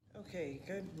Okay,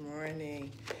 good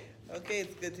morning. Okay,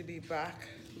 it's good to be back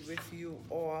with you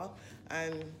all.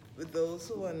 And with those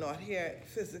who are not here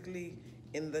physically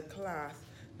in the class,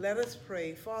 let us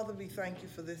pray. Father, we thank you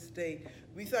for this day.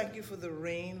 We thank you for the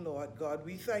rain, Lord God.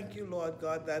 We thank you, Lord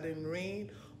God, that in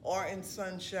rain or in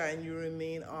sunshine, you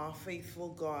remain our faithful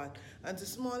God. And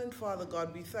this morning, Father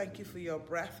God, we thank you for your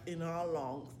breath in our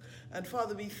lungs. And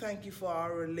Father, we thank you for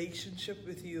our relationship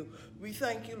with you. We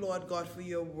thank you, Lord God, for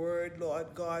your word, Lord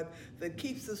God, that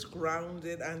keeps us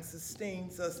grounded and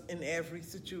sustains us in every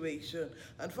situation.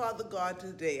 And Father God,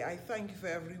 today, I thank you for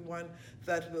everyone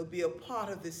that will be a part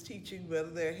of this teaching, whether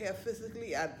they're here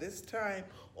physically at this time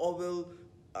or will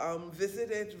visit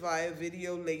it via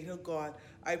video later, God.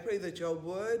 I pray that your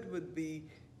word would be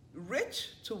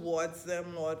rich towards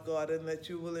them, Lord God, and that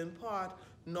you will impart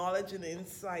knowledge and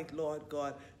insight, Lord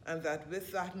God, and that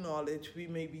with that knowledge we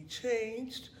may be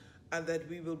changed and that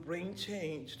we will bring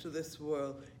change to this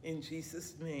world. In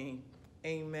Jesus' name,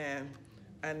 amen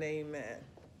and amen.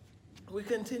 We're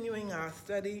continuing our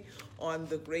study on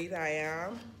the great I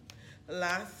Am.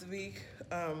 Last week,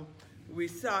 we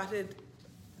started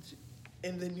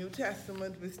in the New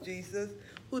Testament with Jesus,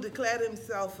 who declared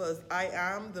himself as I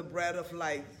am the bread of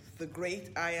life. The great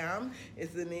I am is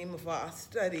the name of our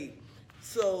study.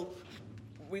 So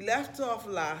we left off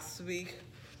last week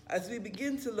as we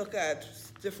begin to look at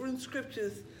different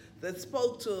scriptures that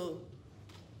spoke to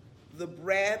the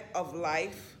bread of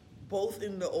life, both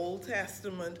in the Old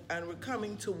Testament, and we're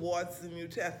coming towards the New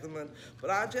Testament. But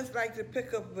I'd just like to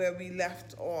pick up where we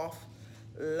left off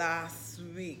last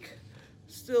week.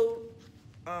 Still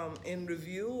in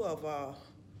review of our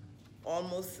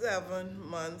almost 7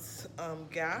 months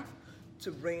gap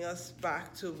to bring us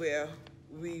back to where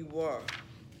we were.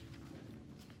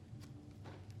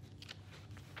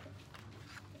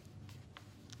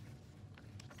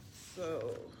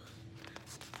 So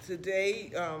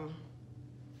today,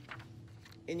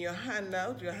 in your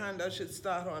handout should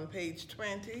start on page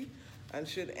 20 and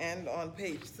should end on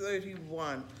page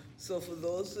 31. So for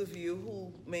those of you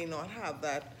who may not have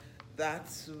that,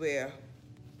 that's the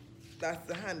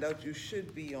handout you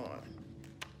should be on.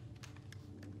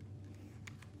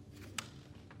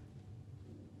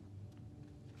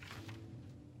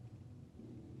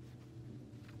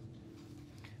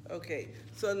 Okay,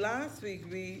 so last week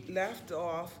we left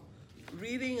off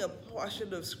reading a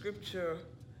portion of scripture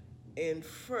in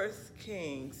 1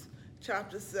 Kings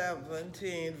chapter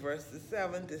 17, verses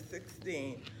 7 to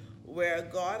 16, where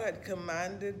God had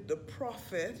commanded the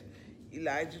prophet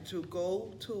Elijah to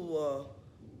go to a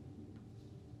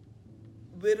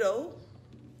widow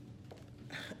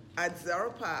at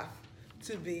Zarephath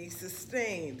to be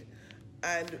sustained.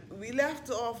 And we left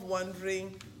off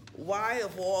wondering why,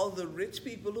 of all the rich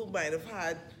people who might have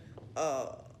had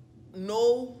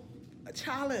no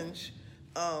challenge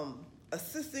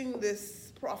assisting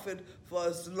this prophet for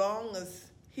as long as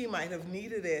he might have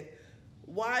needed it,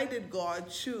 why did God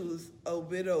choose a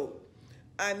widow?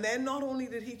 And then not only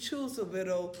did he choose a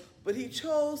widow, but he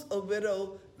chose a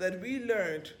widow that we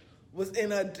learned was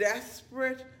in a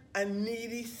desperate and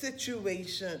needy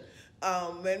situation.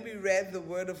 When we read the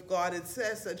word of God, it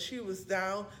says that she was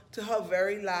down to her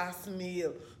very last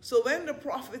meal. So when the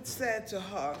prophet said to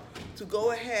her to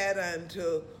go ahead and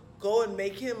to go and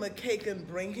make him a cake and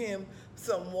bring him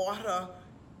some water,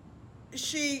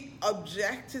 she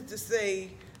objected to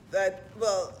say that,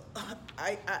 well,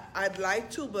 I'd like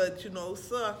to, but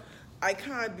sir, I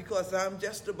can't because I'm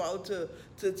just about to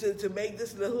make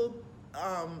this little,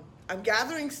 I'm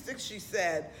gathering sticks, she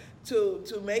said,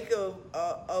 to make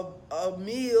a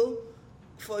meal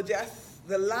for just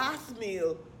the last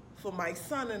meal for my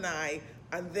son and I,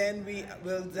 and then we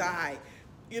will die.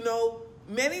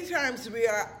 Many times we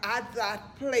are at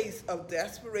that place of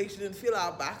desperation and feel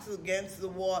our backs against the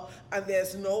wall and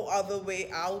there's no other way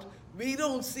out. We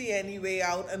don't see any way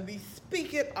out and we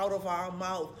speak it out of our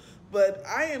mouth. But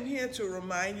I am here to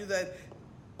remind you that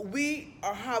we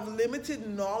have limited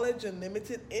knowledge and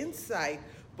limited insight,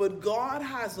 but God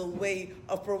has a way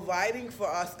of providing for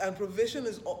us, and provision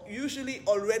is usually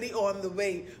already on the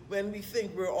way when we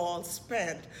think we're all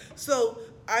spent. So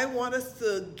I want us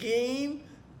to gain,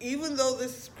 even though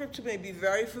this scripture may be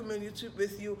very familiar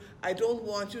with you, I don't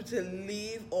want you to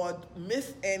leave or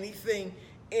miss anything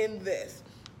in this.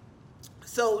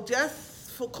 So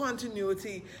just for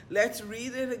continuity, let's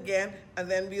read it again and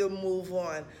then we'll move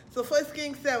on. So 1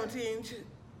 Kings 17,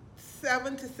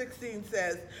 7 to 16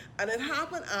 says, and it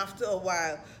happened after a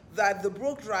while that the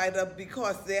brook dried up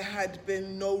because there had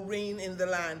been no rain in the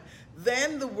land.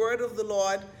 Then the word of the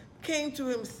Lord came to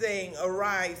him, saying,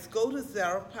 Arise, go to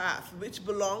Zarephath, which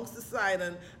belongs to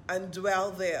Sidon, and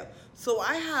dwell there. So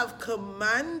I have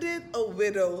commanded a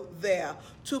widow there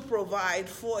to provide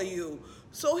for you.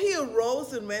 So he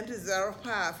arose and went to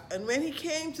Zarephath, and when he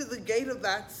came to the gate of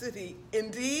that city,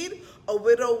 indeed a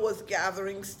widow was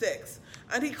gathering sticks.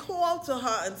 And he called to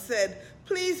her and said,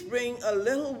 Please bring a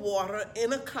little water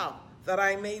in a cup, that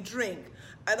I may drink.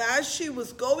 And as she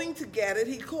was going to get it,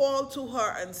 he called to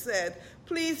her and said,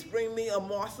 Please bring me a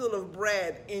morsel of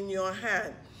bread in your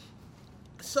hand.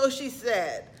 So she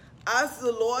said, As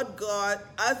the Lord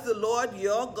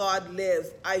your God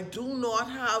lives, I do not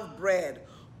have bread,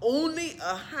 only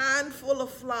a handful of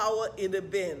flour in a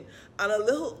bin, and a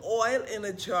little oil in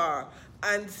a jar.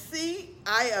 And see,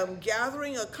 I am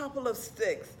gathering a couple of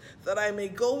sticks, that I may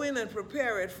go in and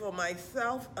prepare it for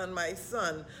myself and my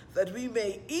son, that we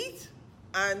may eat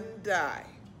and die.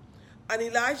 And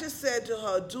Elijah said to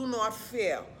her, Do not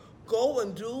fear. Go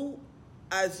and do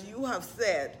as you have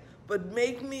said, but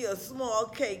make me a small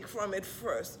cake from it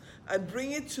first, and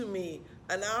bring it to me,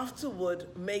 and afterward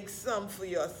make some for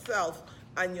yourself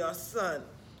and your son.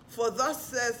 For thus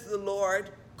says the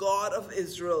Lord God of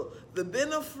Israel, the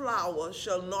bin of flour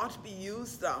shall not be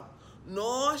used up,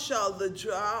 nor shall the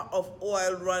jar of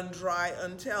oil run dry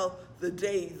until the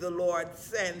day the Lord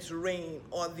sends rain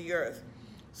on the earth.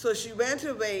 So she went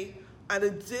away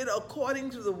and did according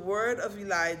to the word of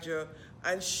Elijah,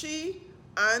 and she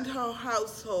and her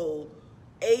household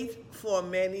ate for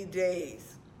many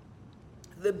days.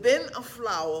 The bin of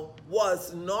flour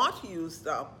was not used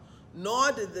up,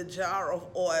 nor did the jar of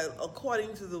oil,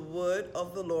 according to the word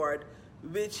of the Lord,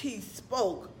 which he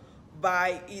spoke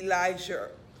by Elijah.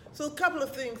 So a couple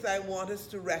of things I want us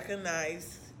to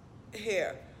recognize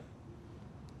here.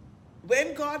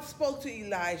 When God spoke to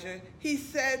Elijah, he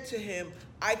said to him,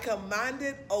 I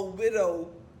commanded a widow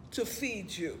to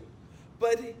feed you.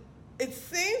 But it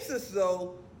seems as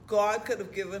though God could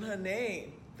have given her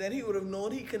name. Then he would have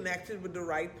known he connected with the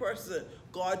right person.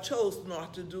 God chose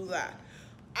not to do that.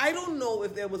 I don't know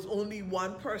if there was only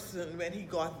one person when he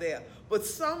got there, but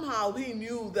somehow he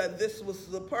knew that this was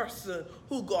the person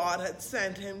who God had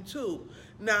sent him to.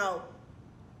 Now,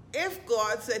 if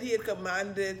God said he had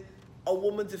commanded a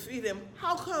woman to feed him,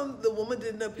 how come the woman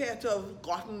didn't appear to have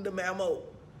gotten the memo?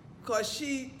 Because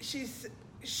she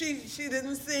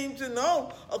didn't seem to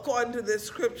know, according to this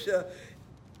scripture.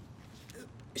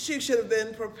 She should have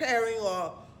been preparing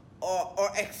or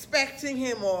expecting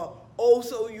him, or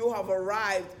so you have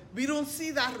arrived. We don't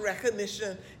see that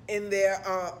recognition in their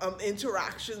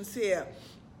interactions here.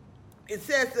 It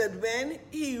says that when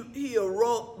he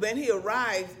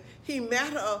arrived, he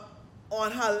met her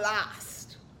on her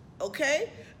last.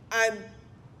 Okay? And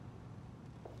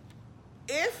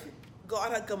if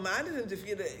God had commanded him to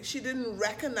feed her, she didn't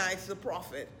recognize the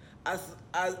prophet as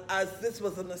this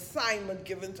was an assignment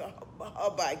given to her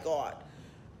by God.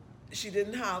 She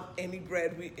didn't have any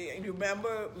bread. You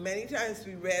remember many times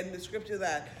we read in the scripture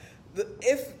that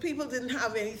if people didn't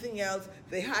have anything else,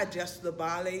 they had just the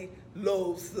barley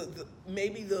loaves,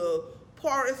 maybe the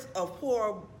poorest of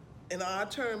poor. In our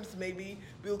terms, maybe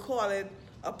we'll call it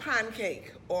a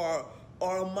pancake or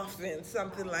a muffin,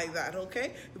 something like that,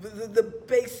 okay? The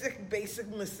basic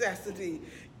necessity.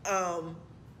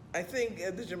 I think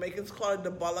the Jamaicans call it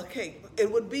the bulla cake. It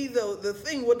would be the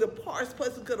thing what the poorest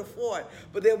person could afford,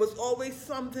 but there was always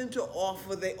something to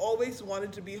offer. They always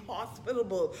wanted to be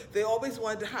hospitable. They always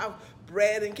wanted to have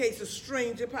bread in case a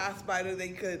stranger passed by that they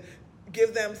could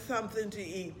give them something to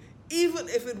eat. Even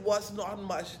if it was not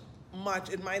much,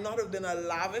 it might not have been a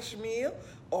lavish meal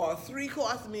or a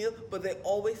 3-course meal, but they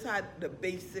always had the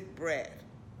basic bread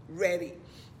ready.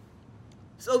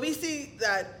 So we see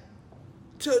that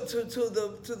to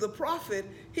the prophet,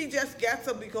 he just gets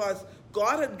up because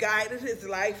God had guided his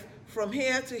life from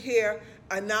here to here,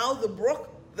 and now the brook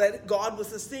that God was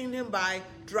sustaining him by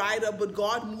dried up, but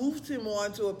God moved him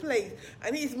on to a place.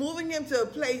 And he's moving him to a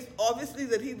place, obviously,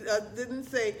 that he didn't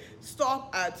say,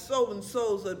 stop at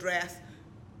so-and-so's address.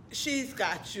 She's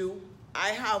got you. I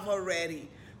have her ready.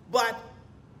 But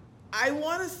I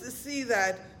want us to see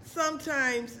that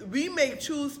sometimes we may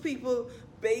choose people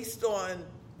based on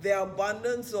their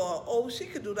abundance, or, she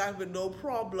could do that with no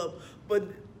problem. But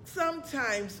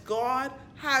sometimes God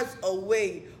has a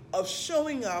way of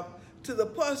showing up to the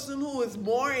person who is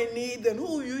more in need than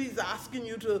who he's asking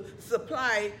you to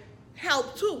supply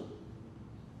help to.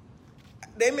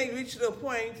 They may reach to a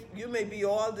point, you may be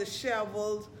all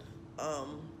disheveled,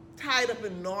 tied up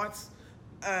in knots,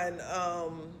 and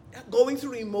going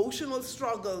through emotional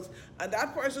struggles. And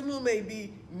that person who may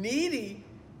be needy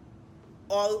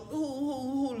or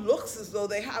who looks as though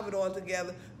they have it all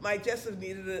together might just have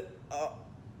needed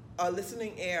a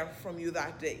listening ear from you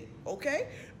that day, okay?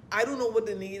 I don't know what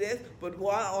the need is, but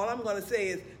all I'm going to say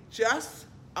is just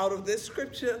out of this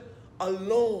scripture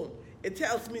alone, it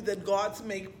tells me that God's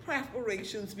make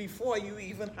preparations before you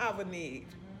even have a need.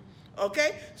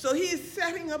 Okay? So he's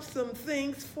setting up some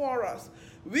things for us.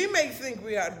 We may think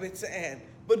we are at wit's end,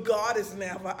 but God is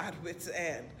never at wit's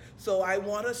end. So I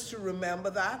want us to remember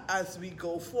that as we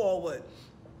go forward.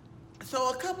 So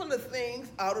a couple of things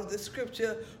out of the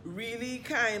scripture really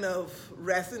kind of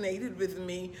resonated with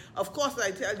me. Of course,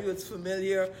 I tell you it's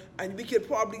familiar, and we could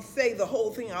probably say the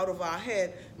whole thing out of our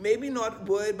head, maybe not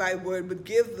word by word, but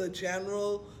give the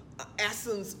general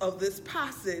essence of this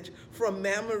passage from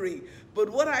memory. But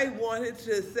what I wanted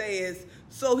to say is,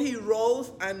 so he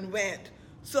rose and went.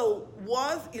 So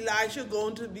was Elijah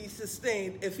going to be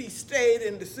sustained if he stayed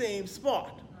in the same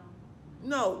spot?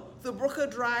 No, the brook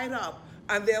had dried up.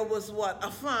 And there was what? A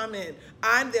famine.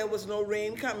 And there was no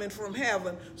rain coming from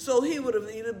heaven. So he would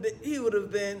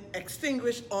have been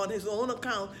extinguished on his own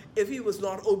account if he was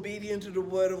not obedient to the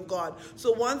word of God.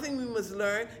 So one thing we must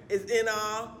learn is in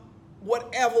our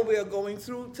whatever we are going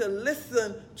through, to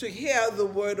listen, to hear the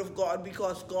word of God,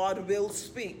 because God will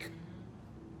speak.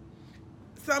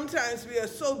 Sometimes we are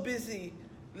so busy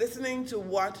listening to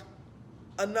what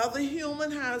another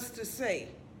human has to say,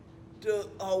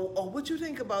 or what you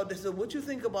think about this, or what you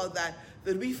think about that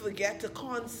we forget to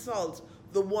consult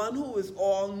the one who is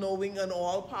all-knowing and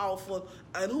all-powerful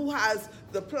and who has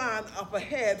the plan up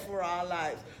ahead for our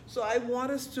lives. So I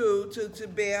want us to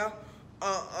bear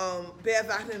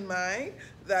that in mind,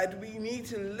 that we need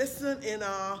to listen in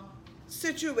our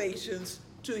situations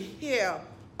to hear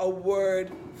a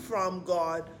word from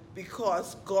God,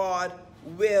 because God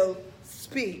will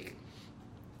speak.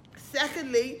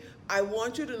 Secondly, I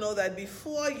want you to know that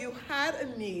before you had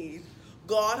a need,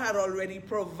 God had already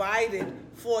provided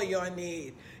for your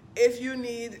need. If you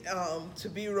need to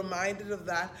be reminded of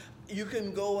that, you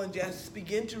can go and just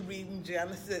begin to read in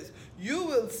Genesis. You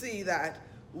will see that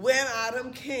when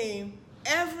Adam came,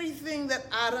 everything that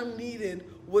Adam needed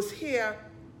was here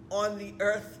on the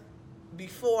earth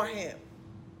before him.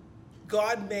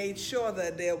 God made sure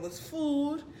that there was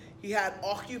food, he had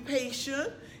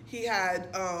occupation, he had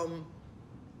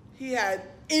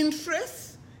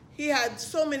interests, he had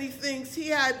so many things.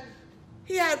 He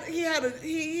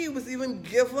was even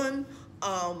given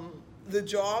the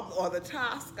job, or the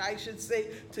task, I should say,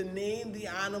 to name the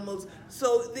animals.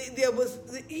 So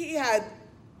he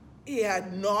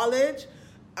had knowledge,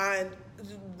 and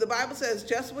the Bible says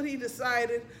just what he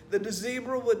decided that the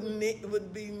zebra would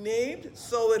be named,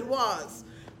 so it was.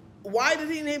 Why did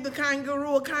he name the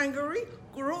kangaroo a kangaroo?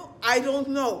 I don't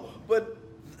know, but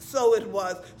so it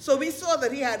was. So we saw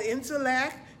that he had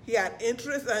intellect, he had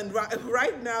interest, and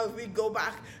right now if we go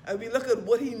back and we look at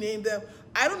what he named them,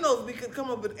 I don't know if we could come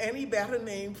up with any better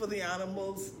name for the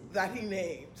animals that he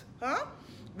named, huh?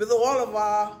 With all of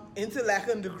our intellect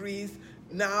and degrees,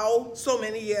 now, so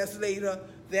many years later,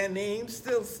 their names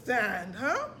still stand,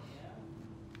 huh?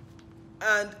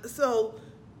 And so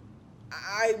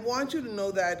I want you to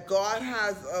know that God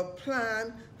has a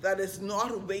plan that is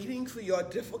not waiting for your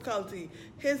difficulty.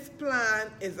 His plan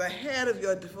is ahead of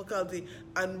your difficulty,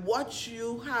 and what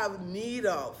you have need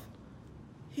of,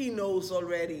 he knows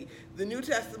already. The New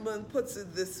Testament puts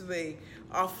it this way: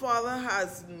 our Father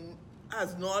has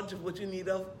knowledge of what you need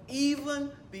of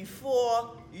even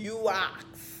before you ask.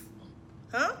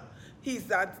 Huh? He's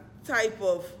that type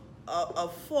of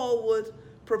forward,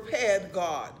 prepared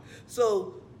God.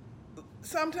 So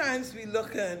sometimes we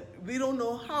look and we don't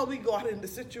know how we got in the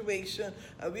situation,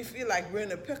 and we feel like we're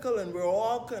in a pickle and we're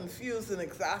all confused and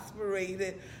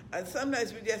exasperated. And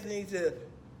sometimes we just need to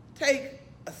take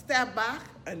a step back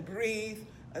and breathe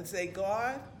and say,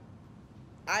 God,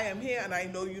 I am here and I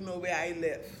know you know where I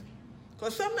live.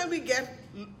 Because sometimes we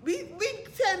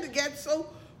tend to get so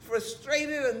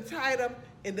frustrated and tied up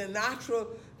in the natural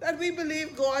that we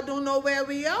believe God don't know where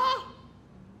we are,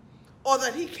 or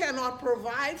that he cannot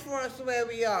provide for us where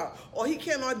we are, or he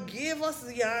cannot give us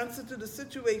the answer to the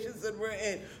situations that we're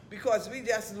in, because we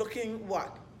just looking,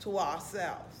 what? To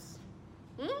ourselves.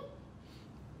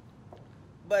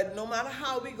 But no matter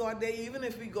how we got there, even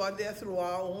if we got there through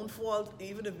our own fault,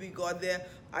 even if we got there,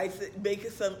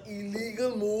 making some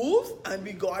illegal moves, and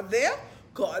we got there,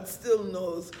 God still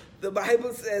knows. The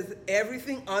Bible says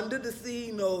everything under the sea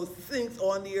he knows, things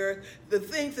on the earth, the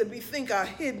things that we think are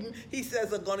hidden, he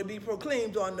says are going to be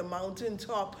proclaimed on the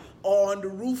mountaintop or on the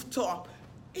rooftop.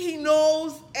 He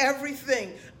knows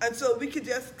everything. And so we could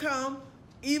just come,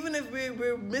 even if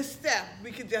we're misstepped,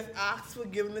 we could just ask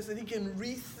forgiveness, and he can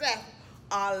reset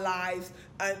our lives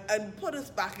and put us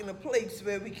back in a place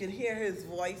where we can hear his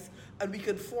voice and we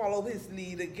can follow his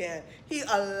lead again. He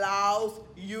allows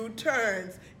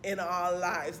U-turns in our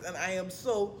lives, and I am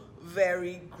so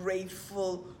very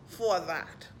grateful for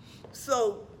that.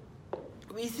 So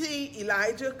we see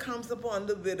Elijah comes upon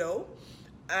the widow,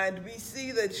 and we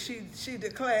see that she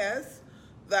declares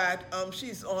that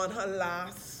she's on her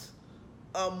last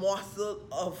morsel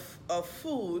of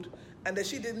food, and that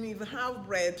she didn't even have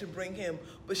bread to bring him,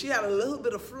 but she had a little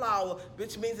bit of flour,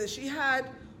 which means that she had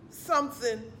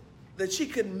something that she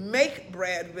could make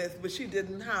bread with, but she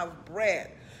didn't have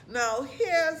bread. Now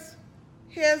here's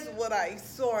what I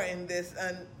saw in this,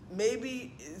 and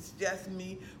maybe it's just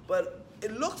me, but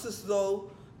it looks as though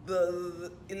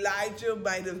the Elijah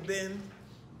might have been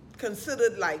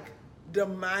considered like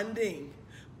demanding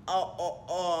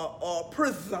or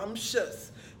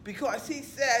presumptuous, because he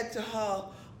said to her,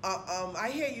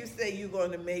 I hear you say you're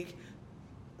going to make,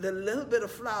 the little bit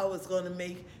of flour is going to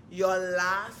make your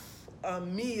last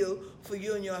meal for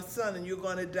you and your son, and you're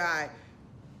going to die.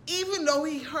 Even though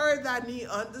he heard that and he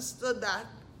understood that,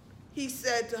 he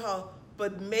said to her,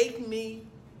 but make me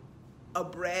a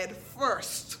bread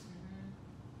first.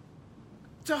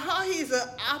 To her, he's an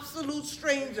absolute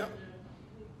stranger.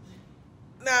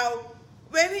 Now,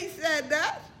 when he said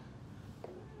that,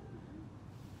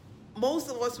 most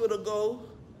of us would have go,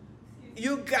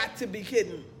 you got to be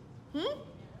kidding.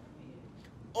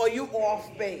 Or you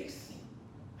off base.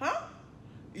 Huh?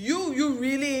 You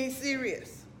really ain't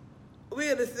serious.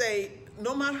 We're to say,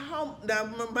 no matter how, now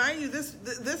mind you,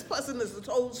 this person is a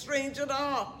total stranger to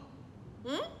her.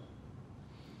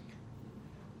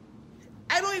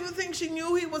 I don't even think she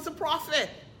knew he was a prophet.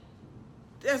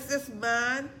 There's this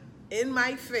man in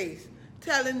my face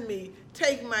telling me,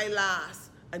 take my last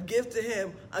and give to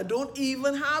him. I don't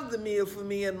even have the meal for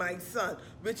me and my son,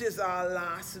 which is our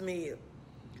last meal.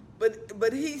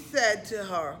 But he said to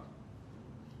her,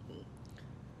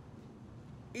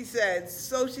 he said,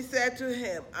 so she said to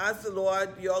him, as the Lord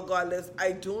your God lives,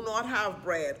 I do not have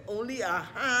bread, only a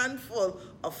handful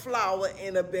of flour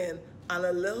in a bin and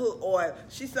a little oil.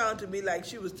 She sounded to me like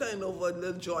she was turning over a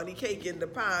little Johnny cake in the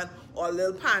pan, or a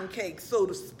little pancake, so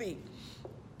to speak.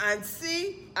 And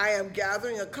see, I am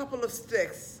gathering a couple of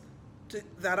sticks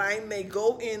that I may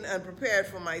go in and prepare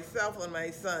for myself and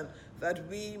my son, that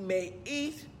we may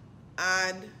eat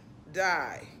and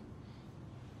die.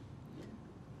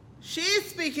 She is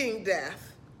speaking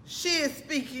death. She is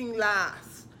speaking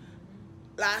last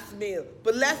meal.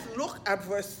 But let's look at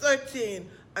verse 13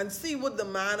 and see what the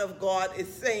man of God is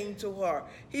saying to her.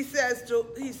 He says to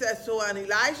her, and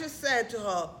Elijah said to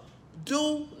her,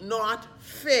 do not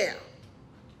fear.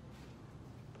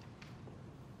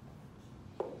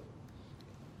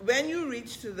 When you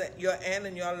reach to your end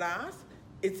and your last,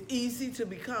 it's easy to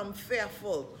become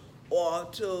fearful or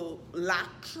to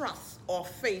lack trust or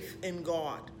faith in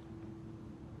God.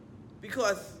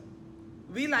 Because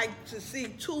we like to see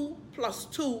 2 +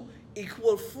 2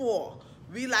 = 4.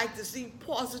 We like to see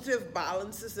positive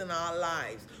balances in our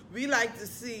lives. We like to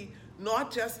see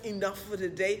not just enough for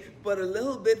today, but a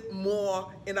little bit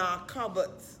more in our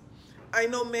cupboards. I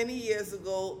know many years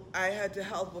ago, I had to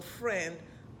help a friend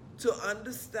to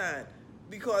understand,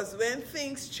 because when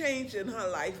things changed in her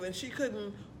life, when she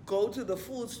couldn't go to the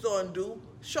food store and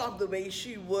shop the way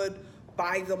she would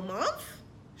by the month,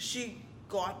 she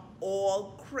got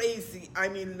all crazy. I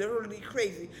mean, literally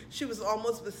crazy. She was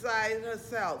almost beside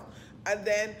herself. And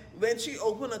then when she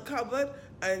opened a cupboard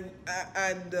and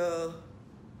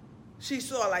she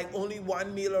saw like only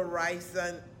one meal of rice,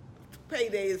 and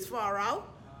payday is far out,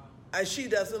 and she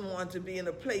doesn't want to be in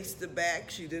a place to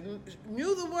beg. She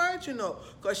knew the word,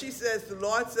 because she says, the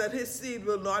Lord said his seed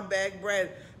will not beg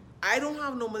bread. I don't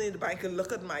have no money in the bank and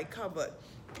look at my cupboard.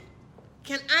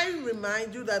 Can I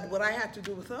remind you that what I had to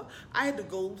do with her? I had to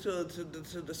go to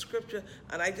the scripture,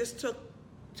 and I just took,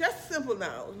 just simple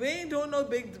now. We ain't doing no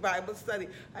big Bible study.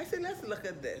 I said, let's look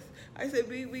at this. I said,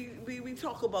 we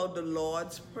talk about the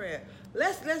Lord's Prayer.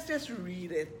 Let's just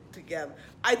read it together.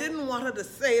 I didn't want her to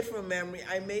say it from memory.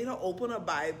 I made her open her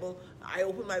Bible. I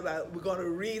opened my Bible. We're going to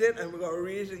read it, and we're going to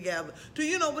read it together. Do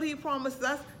you know what he promised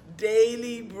us?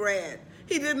 Daily bread.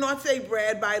 He did not say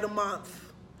bread by the month.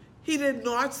 He did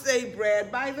not say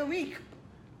bread by the week.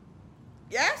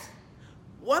 Yes?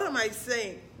 What am I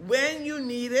saying? When you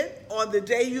need it, on the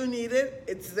day you need it,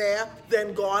 it's there,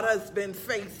 then God has been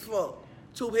faithful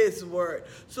to his word.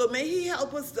 So may he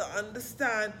help us to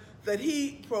understand that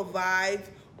he provides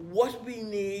what we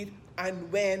need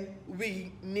and when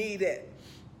we need it.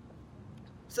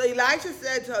 So Elijah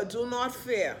said to her, do not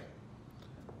fear.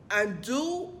 and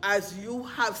do as you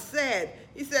have said.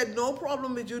 He said, no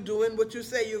problem with you doing what you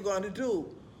say you're going to do.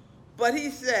 But he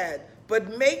said,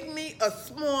 but make me a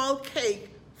small cake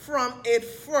from it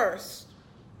first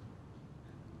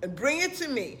and bring it to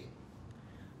me.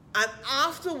 And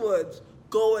afterwards,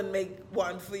 go and make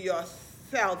one for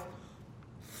yourself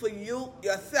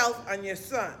and your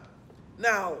son.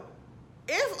 Now,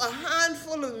 if a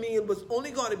handful of meal was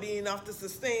only going to be enough to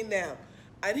sustain them,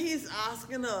 and he's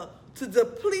asking her to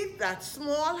deplete that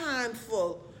small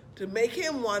handful to make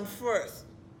him one first,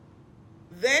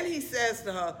 then he says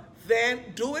to her, then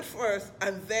do it first,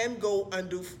 and then go and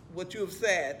do what you have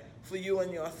said for you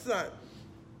and your son.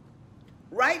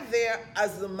 Right there,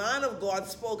 as the man of God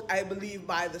spoke, I believe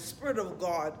by the Spirit of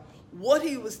God, what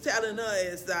he was telling her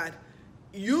is that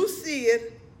you see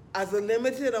it as a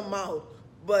limited amount,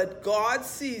 but God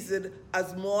sees it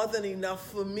as more than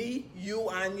enough for me, you,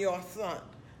 and your son.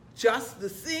 Just the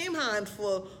same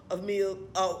handful of meal,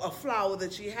 of flour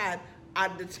that she had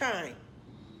at the time.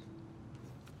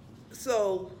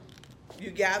 So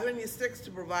you're gathering your sticks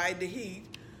to provide the heat,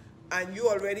 and you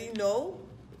already know,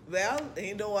 well,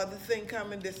 ain't no other thing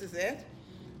coming, this is it.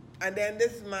 And then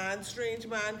this man, strange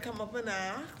man, come up and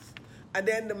asks, and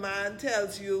then the man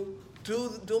tells you,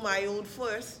 do my own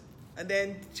first, and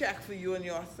then check for you and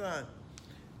your son.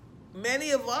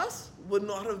 Many of us would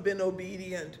not have been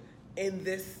obedient in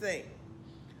this thing.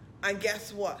 And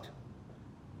guess what?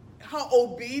 Her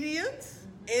obedience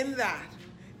in that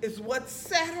is what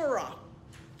set her up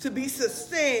to be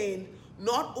sustained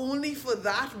not only for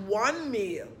that one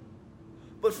meal,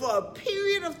 but for a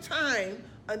period of time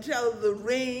until the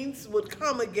rains would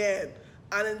come again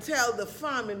and until the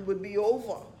famine would be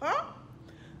over.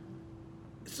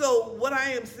 So what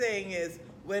I am saying is,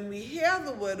 when we hear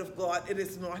the word of God, it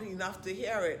is not enough to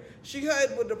hear it. She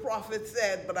heard what the prophet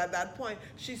said, but at that point,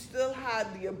 she still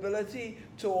had the ability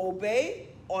to obey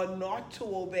or not to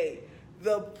obey.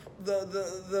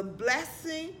 The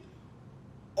blessing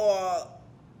or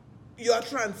your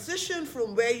transition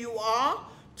from where you are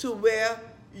to where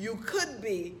you could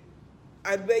be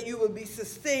and where you will be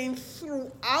sustained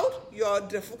throughout your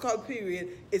difficult period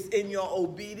is in your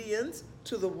obedience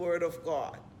to the word of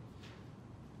God.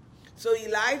 So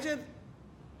Elijah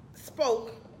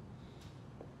spoke,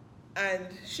 and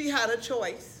she had a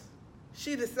choice.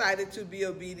 She decided to be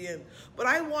obedient. But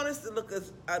I want us to look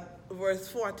at verse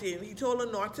 14. He told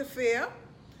her not to fear.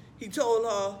 He told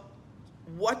her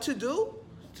what to do,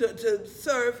 to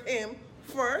serve him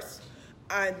first.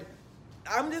 And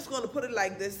I'm just going to put it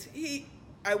like this.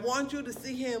 I want you to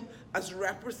see him as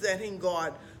representing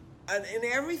God. And in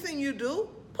everything you do,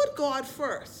 put God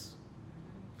first.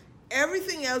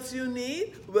 Everything else you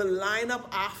need will line up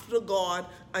after God,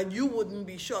 and you wouldn't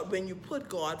be short when you put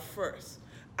God first.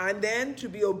 And then to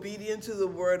be obedient to the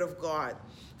word of God.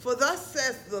 For thus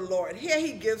says the Lord. Here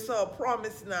he gives her a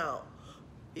promise now.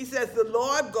 He says,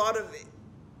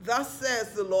 thus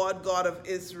says the Lord God of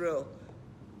Israel.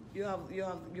 You have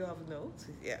notes?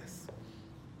 Yes.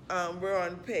 We're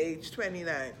on page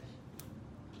 29.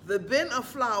 The bin of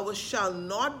flour shall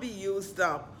not be used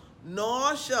up,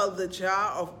 nor shall the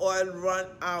jar of oil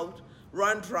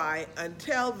run dry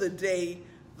until the day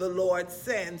the Lord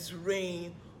sends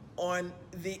rain on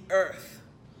the earth.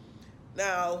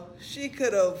 Now, she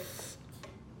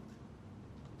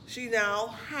now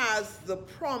has the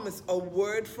promise, a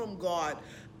word from God.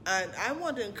 And I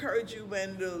want to encourage you,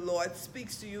 when the Lord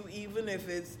speaks to you, even if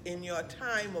it's in your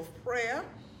time of prayer,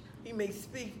 he may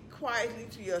speak quietly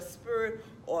to your spirit,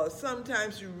 or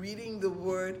sometimes you're reading the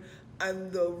word,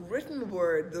 and the written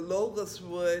word, the Logos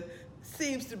word,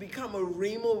 seems to become a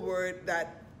rhema word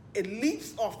that it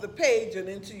leaps off the page and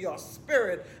into your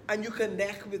spirit, and you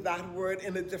connect with that word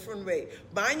in a different way.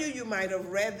 Mind you might have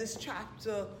read this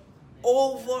chapter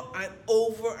over and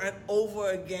over and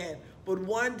over again, but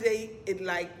one day it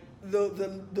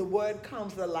the word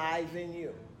comes alive in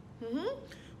you.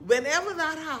 Whenever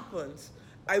that happens,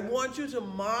 I want you to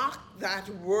mark that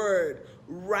word,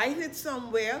 write it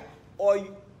somewhere, or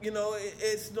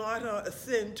it's not a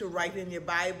sin to write in your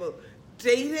Bible.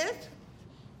 Date it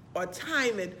or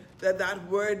time it that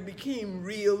word became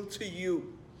real to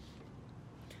you.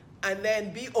 And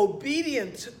then be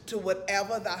obedient to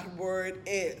whatever that word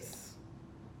is,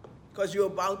 because you're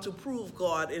about to prove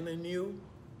God in a new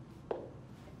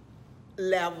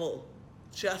level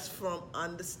just from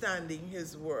understanding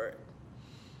his word.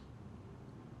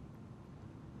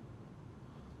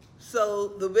 So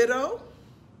the widow,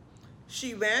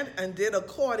 she went and did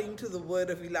according to the word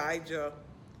of Elijah.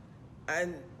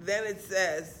 And then it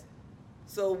says,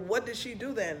 so what did she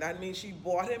do then? That means she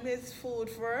bought him his food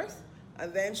first,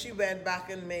 and then she went back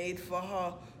and made for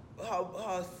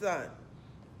her son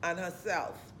and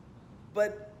herself.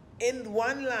 But in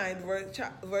one line,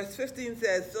 verse 15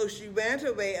 says, so she went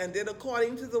away and did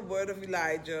according to the word of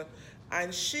Elijah,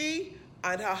 and she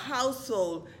and her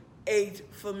household ate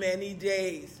for many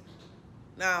days.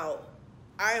 Now,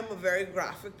 I am a very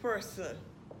graphic person.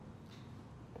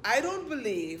 I don't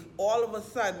believe all of a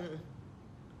sudden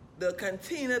the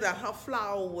container that her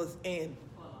flour was in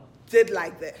did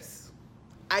like this.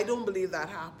 I don't believe that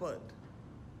happened.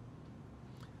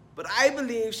 But I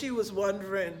believe she was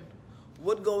wondering,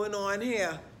 what's going on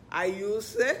here? I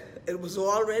used it. It was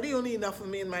already only enough for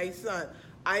me and my son.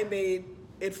 I made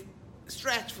it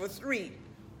stretch for 3.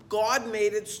 God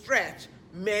made it stretch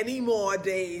many more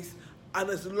days. And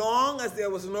as long as there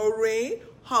was no rain,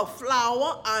 her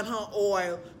flour and her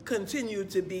oil continued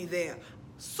to be there.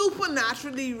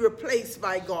 Supernaturally replaced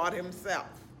by God himself.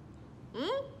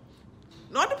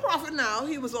 Not the prophet now,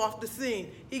 he was off the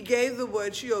scene. He gave the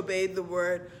word, she obeyed the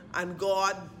word, and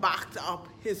God backed up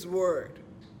his word.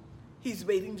 He's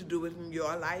waiting to do it in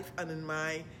your life and in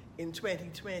mine in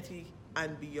 2020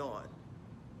 and beyond.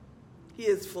 He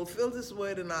has fulfilled his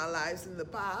word in our lives in the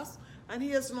past, and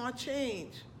he has not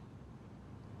changed.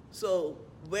 So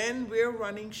when we're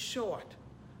running short,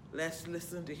 let's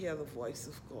listen to hear the voice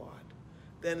of God.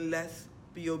 Then let's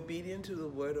be obedient to the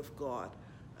word of God,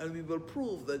 and we will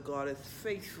prove that God is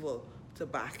faithful to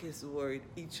back his word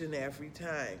each and every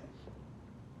time.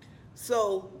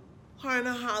 So her and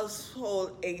her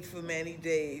household ate for many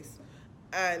days,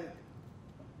 and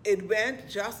it went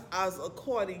just as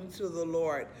according to the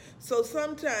Lord. So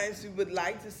sometimes we would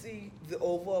like to see the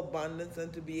overabundance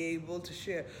and to be able to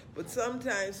share. But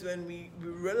sometimes when we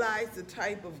realize the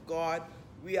type of God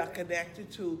we are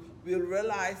connected to, we'll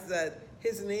realize that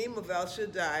his name of El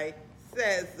Shaddai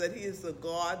says that he is a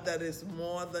God that is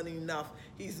more than enough.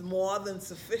 He's more than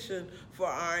sufficient for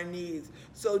our needs.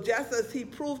 So just as he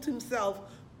proved himself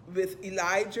with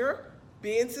Elijah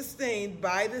being sustained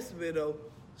by this widow,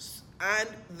 and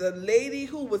the lady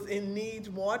who was in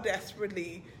need more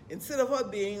desperately, instead of her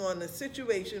being on a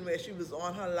situation where she was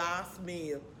on her last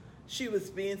meal, she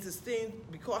was being sustained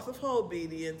because of her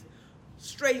obedience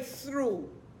straight through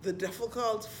the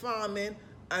difficult famine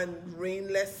and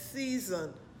rainless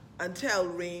season until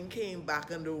rain came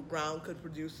back and the ground could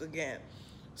produce again.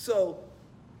 So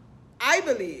I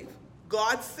believe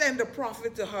God sent a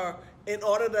prophet to her in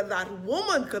order that that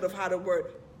woman could have had a word.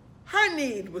 Her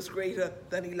need was greater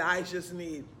than Elijah's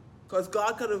need, because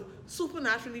God could have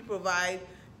supernaturally provided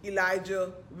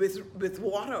Elijah with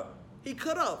water. He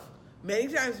could have. Many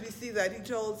times we see that he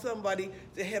told somebody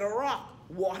to hit a rock.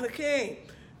 Water came.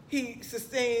 He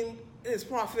sustained his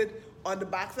prophet on the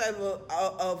backside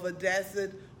of a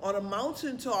desert, on a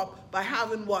mountaintop, by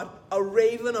having what? A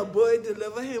raven, a bird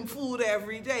deliver him food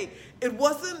every day. It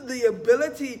wasn't the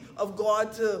ability of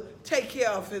God to take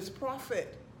care of his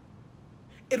prophet.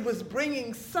 It was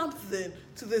bringing something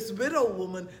to this widow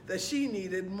woman that she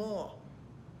needed more.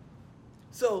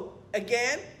 So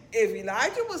again, if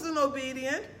Elijah wasn't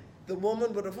obedient, the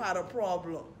woman would have had a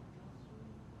problem.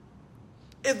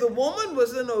 If the woman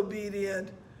wasn't obedient,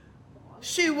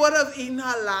 she would have eaten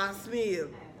her last meal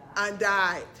and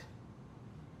died.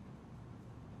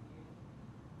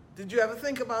 Did you ever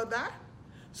think about that?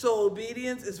 So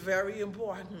obedience is very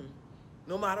important,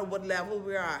 no matter what level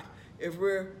we're at. If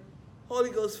we're Holy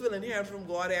Ghost feeling, hearing from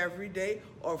God every day,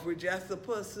 or if we're just a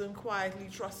person quietly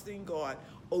trusting God,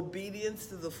 obedience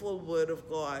to the full word of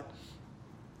God.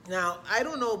 Now, I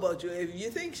don't know about you. If you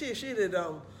think she did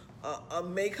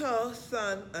make her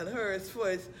son and hers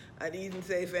first and eat and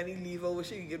say if any leave over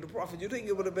she could give the prophet, you think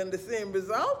it would have been the same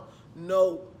result?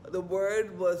 No. The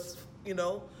word was,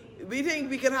 we think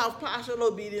we can have partial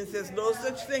obedience. There's no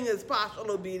such thing as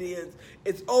partial obedience.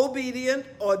 It's obedient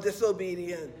or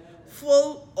disobedient.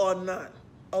 Full or none.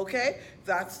 Okay?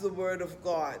 That's the word of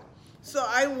God. So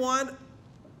I want,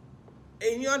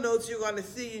 in your notes, you're going to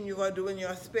see, and you're going to do in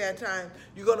your spare time,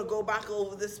 you're going to go back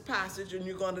over this passage and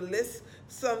you're going to list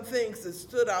some things that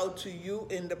stood out to you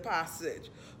in the passage.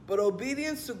 But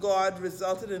obedience to God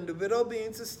resulted in the widow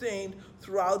being sustained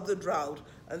throughout the drought.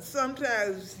 And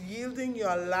sometimes yielding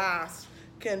your last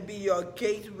can be your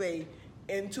gateway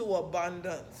into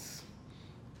abundance.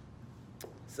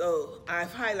 So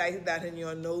I've highlighted that in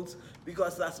your notes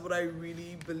because that's what I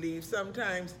really believe.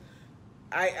 Sometimes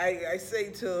I say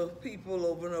to people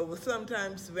over and over,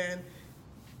 sometimes when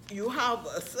you have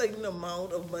a certain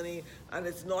amount of money and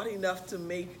it's not enough to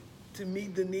meet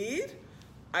the need,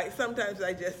 sometimes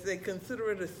I just say,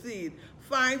 consider it a seed.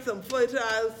 Find some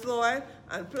fertile soil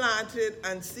and plant it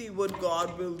and see what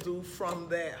God will do from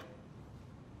there.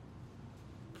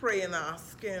 Pray and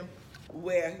ask him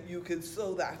where you can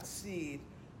sow that seed.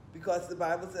 Because the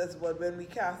Bible says, well, when we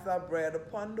cast our bread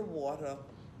upon the water,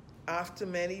 after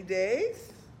many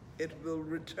days, it will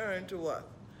return to us.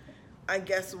 And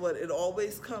guess what? It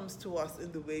always comes to us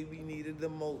in the way we need it the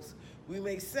most. We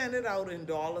may send it out in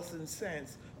dollars and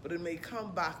cents, but it may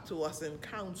come back to us in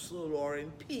counsel or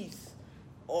in peace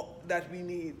or that we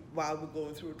need while we're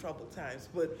going through troubled times.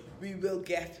 But we will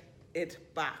get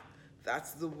it back.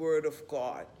 That's the word of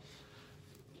God.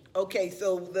 Okay,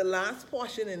 so the last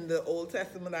portion in the Old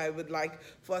Testament I would like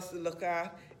for us to look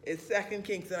at is 2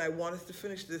 Kings, and I want us to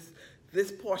finish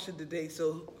this portion today,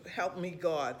 so help me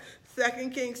God. 2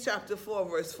 Kings chapter 4,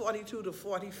 verse 42 to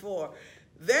 44.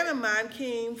 Then a man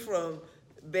came from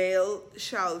Baal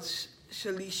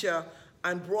Shalisha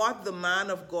and brought the man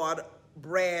of God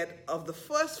bread of the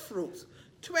first fruits,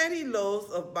 20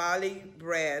 loaves of barley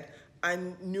bread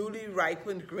and newly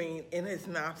ripened grain in his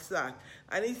knapsack.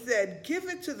 And he said, give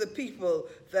it to the people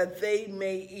that they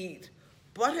may eat.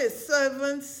 But his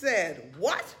servants said,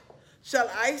 what? Shall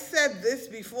I set this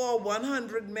before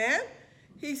 100 men?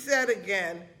 He said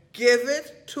again, give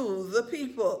it to the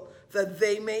people that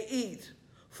they may eat.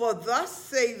 For thus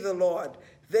saith the Lord,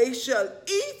 they shall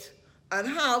eat and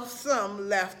have some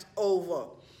left over.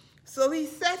 So he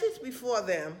set it before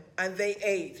them, and they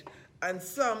ate, and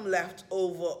some left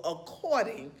over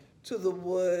according to the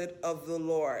word of the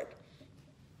Lord.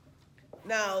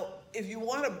 Now, if you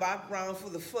want a background for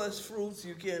the first fruits,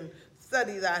 you can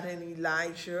study that in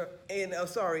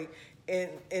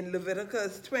in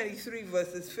Leviticus 23,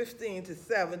 verses 15 to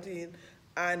 17,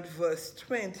 and verse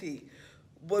 20.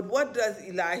 But what does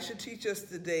Elisha teach us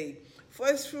today?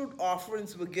 First fruit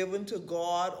offerings were given to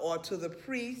God or to the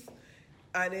priest,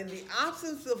 and in the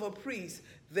absence of a priest,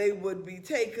 they would be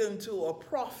taken to a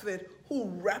prophet who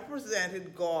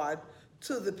represented God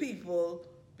to the people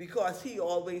because he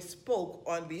always spoke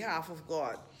on behalf of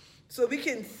God. So we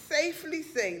can safely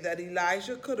say that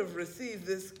Elijah could have received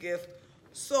this gift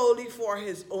solely for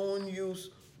his own use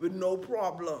with no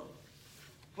problem.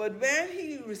 But when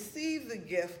he received the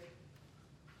gift,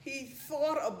 he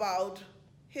thought about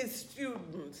his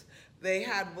students. They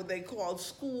had what they called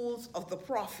schools of the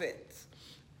prophets.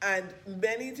 And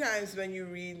many times when you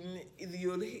read,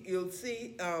 you'll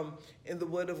see in the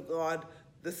Word of God,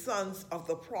 the sons of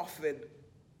the prophet.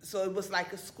 So it was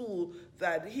like a school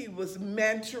that he was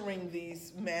mentoring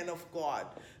these men of God,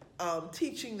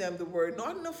 teaching them the Word,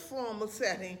 not in a formal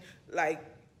setting like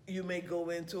you may go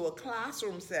into a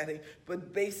classroom setting,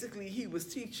 but basically he was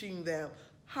teaching them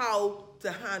how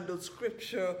to handle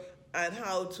Scripture and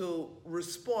how to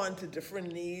respond to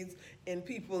different needs in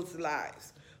people's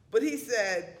lives. But he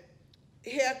said,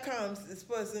 here comes this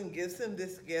person, gives him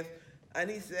this gift, and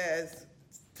he says,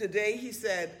 today he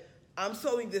said, I'm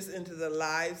sowing this into the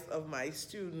lives of my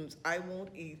students. I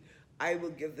won't eat. I will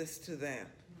give this to them.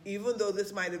 Even though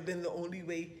this might have been the only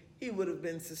way he would have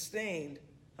been sustained,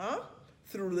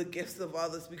 through the gifts of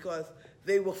others, because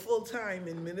they were full-time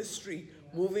in ministry,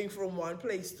 moving from one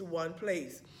place to one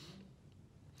place.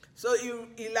 So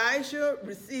Elijah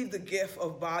received the gift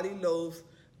of barley loaves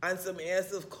and some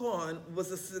ears of corn was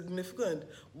a significant.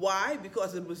 Why?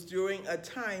 Because it was during a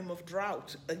time of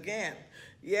drought again.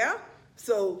 Yeah?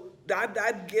 So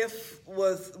that gift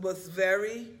was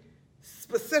very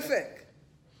specific.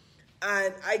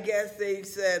 And I guess they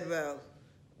said, well,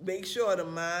 make sure the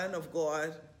man of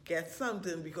God gets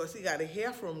something because he got to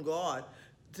hear from God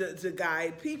to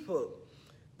guide people.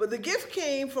 But the gift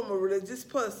came from a religious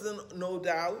person, no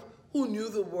doubt, who knew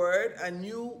the word and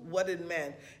knew what it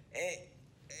meant.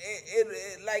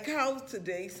 Like how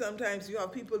today sometimes you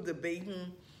have people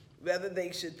debating whether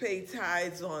they should pay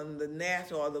tithes on the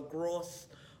net or the gross,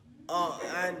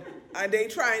 and they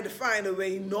trying to find a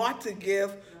way not to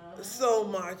give so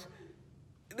much.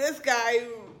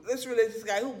 This religious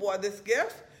guy who bought this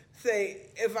gift, say,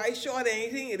 if I short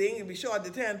anything, it ain't gonna be short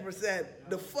to 10%.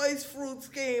 The first fruits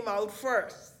came out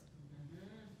first.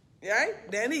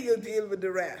 Right? Then he'll deal with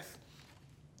the rest.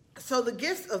 So the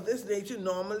gifts of this nature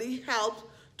normally help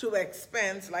to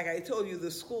expense, like I told you,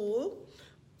 the school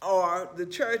or the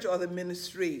church or the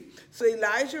ministry. So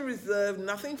Elijah reserved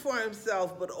nothing for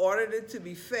himself, but ordered it to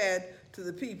be fed to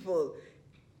the people,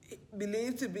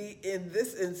 believed to be, in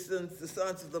this instance, the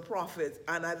sons of the prophets.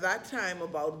 And at that time,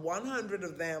 about 100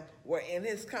 of them were in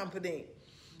his company.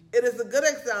 It is a good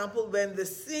example when the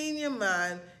senior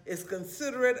man is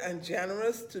considerate and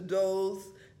generous to those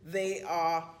they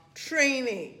are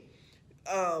training.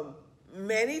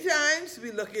 Many times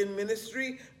we look in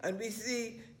ministry and we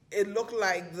see it look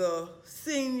like the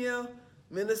senior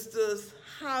ministers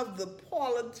have the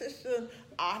politician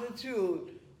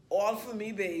attitude, all for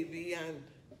me, baby,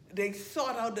 they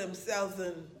sought out themselves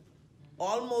and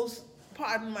almost,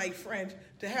 pardon my French,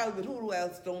 to hell with who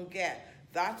else don't get.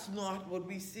 That's not what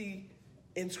we see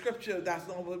in Scripture. That's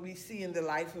not what we see in the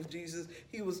life of Jesus.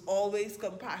 He was always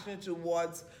compassionate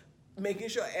towards making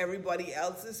sure everybody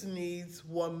else's needs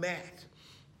were met.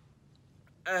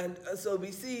 And so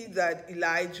we see that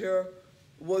Elijah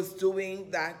was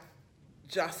doing that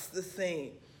just the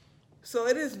same. So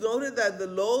it is noted that the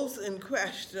loaves in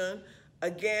question,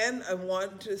 again, I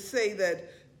want to say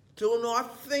that do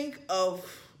not think of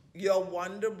your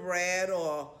Wonder Bread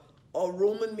or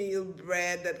Roman meal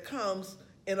bread that comes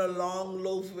in a long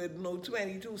loaf with no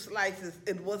 22 slices.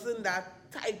 It wasn't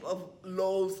that type of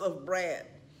loaves of bread.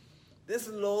 This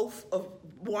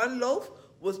one loaf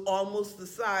was almost the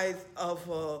size of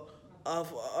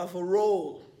a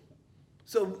roll.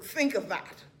 So think of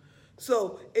that.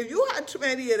 So if you had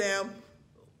 20 of them,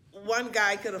 one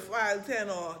guy could have filed 10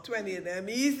 or 20 of them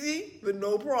easy with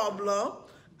no problem.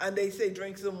 And they say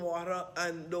drink some water,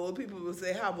 and the old people will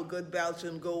say have a good belch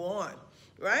and go on,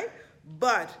 right?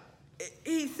 But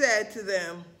he said to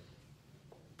them,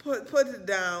 put it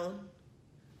down,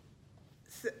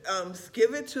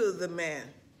 give it to the man.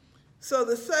 So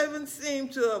the servants seem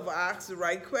to have asked the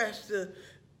right question.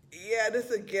 Yeah,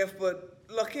 this is a gift, but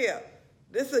look here.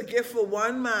 This is a gift for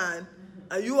one man.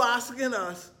 Are you asking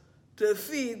us to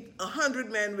feed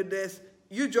 100 men with this?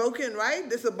 You joking, right?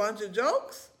 This a bunch of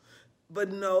jokes? But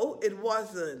no, it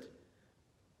wasn't.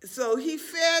 So he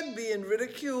feared being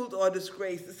ridiculed or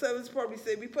disgraced. The servants probably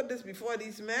say, we put this before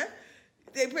these men.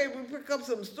 They probably pick up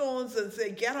some stones and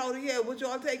say, get out of here. What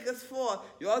y'all take us for?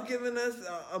 Y'all giving us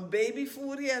baby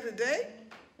food here today?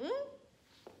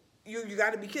 You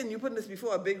got to be kidding. You putting this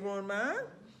before a big grown man?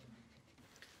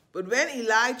 But when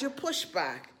Elijah pushed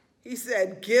back, he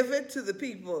said, give it to the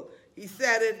people. He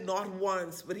said it not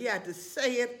once, but he had to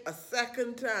say it a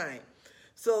second time.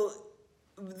 So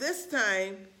this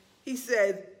time, he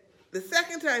said, the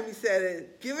second time he said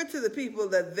it, give it to the people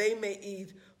that they may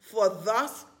eat, for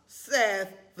thus saith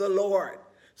the Lord.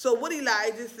 So what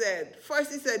Elijah said,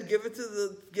 first he said, give it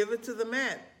to the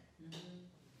man.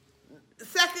 The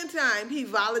second time, he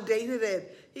validated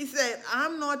it. He said,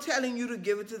 I'm not telling you to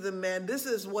give it to the man. This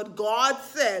is what God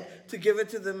said to give it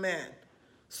to the man.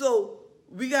 So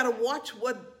we got to watch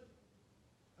what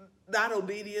that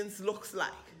obedience looks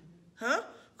like. Huh?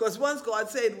 Because once God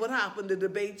said what happened, the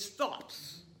debate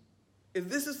stops. If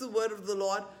this is the word of the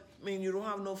Lord, I mean, you don't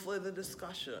have no further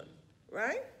discussion,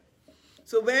 right?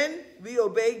 So when we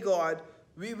obey God,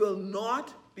 we will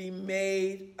not be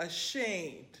made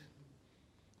ashamed.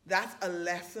 That's a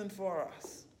lesson for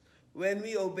us. When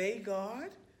we obey God,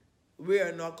 we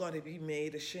are not going to be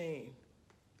made ashamed,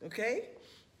 okay?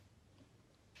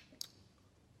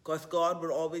 Because God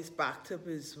will always back up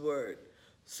his word.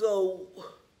 So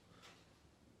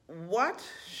what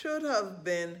should have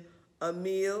been a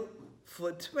meal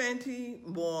for 20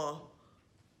 more?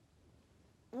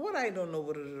 What, I don't know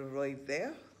what it is right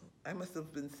there. I must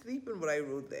have been sleeping what I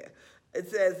wrote there. It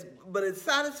says, but it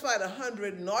satisfied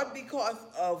 100, not because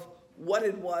of what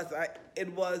it was.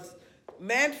 It was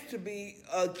meant to be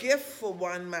a gift for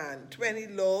one man, 20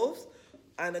 loaves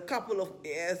and a couple of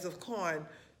ears of corn.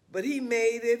 But he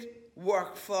made it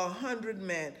work for 100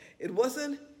 men. It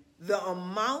wasn't the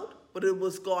amount, but it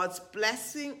was God's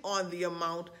blessing on the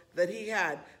amount that he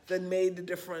had that made the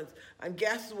difference. And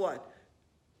guess what?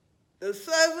 The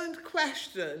servant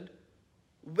questioned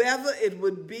whether it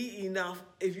would be enough,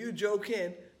 if you joke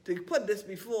in, to put this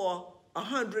before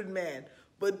 100 men.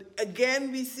 But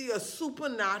again, we see a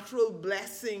supernatural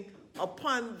blessing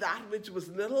upon that which was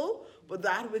little, but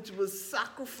that which was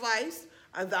sacrificed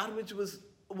and that which was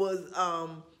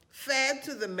fed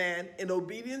to the man in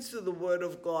obedience to the word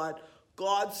of God.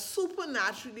 God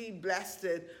supernaturally blessed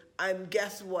it, and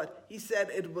guess what? He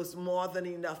said it was more than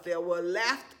enough. There were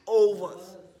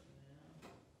leftovers.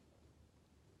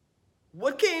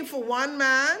 What came for one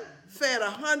man fed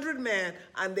 100 men,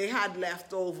 and they had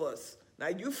leftovers. Now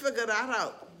you figure that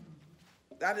out.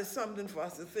 That is something for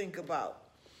us to think about.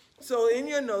 So in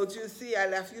your notes, you see I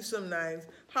left you some names.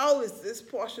 How is this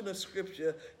portion of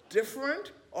scripture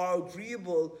different or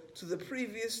agreeable to the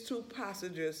previous two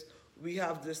passages we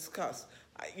have discussed?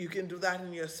 You can do that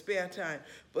in your spare time.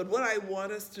 But what I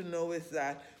want us to know is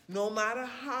that no matter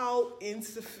how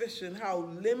insufficient, how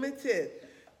limited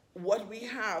what we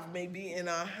have may be in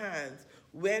our hands,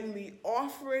 when we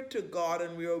offer it to God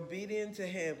and we're obedient to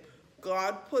him,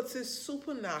 God puts his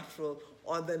supernatural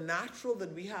on the natural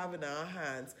that we have in our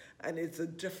hands, and it's a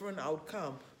different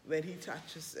outcome when he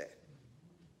touches it.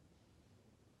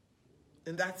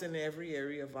 And that's in every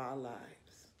area of our lives.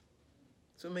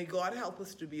 So may God help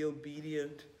us to be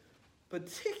obedient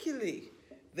particularly,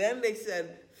 then they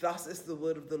said, thus is the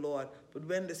word of the Lord. But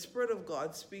when the Spirit of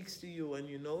God speaks to you and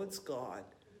you know it's God,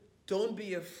 don't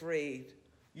be afraid.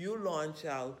 You launch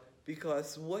out,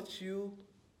 because what you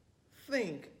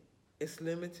think is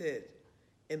limited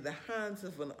in the hands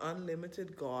of an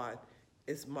unlimited God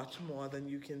is much more than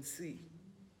you can see.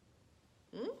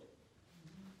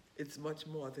 It's much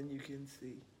more than you can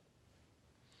see.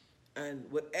 And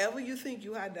whatever you think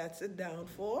you had that sit down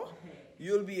for,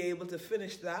 you'll be able to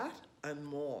finish that and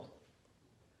more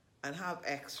and have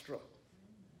extra.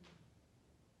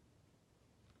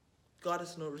 God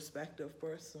is no respecter of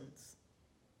persons.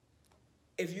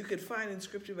 If you could find in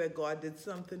Scripture where God did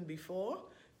something before,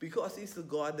 because he's the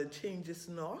God that changes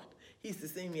not, he's the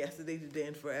same yesterday, today,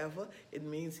 and forever, it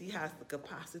means he has the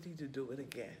capacity to do it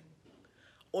again.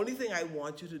 Only thing I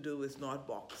want you to do is not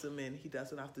box him in. He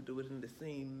doesn't have to do it in the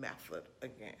same method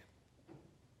again.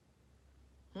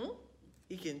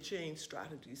 He can change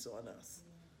strategies on us,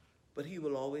 but he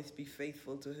will always be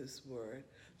faithful to his word.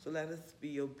 So let us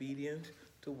be obedient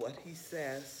to what he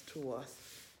says to us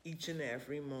each and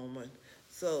every moment.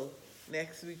 So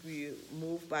next week we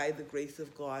move by the grace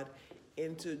of God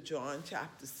into John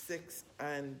chapter 6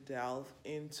 and delve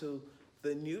into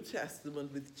the New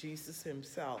Testament with Jesus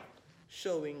himself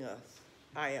showing us,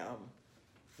 I am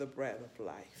the bread of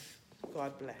life.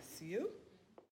 God bless you.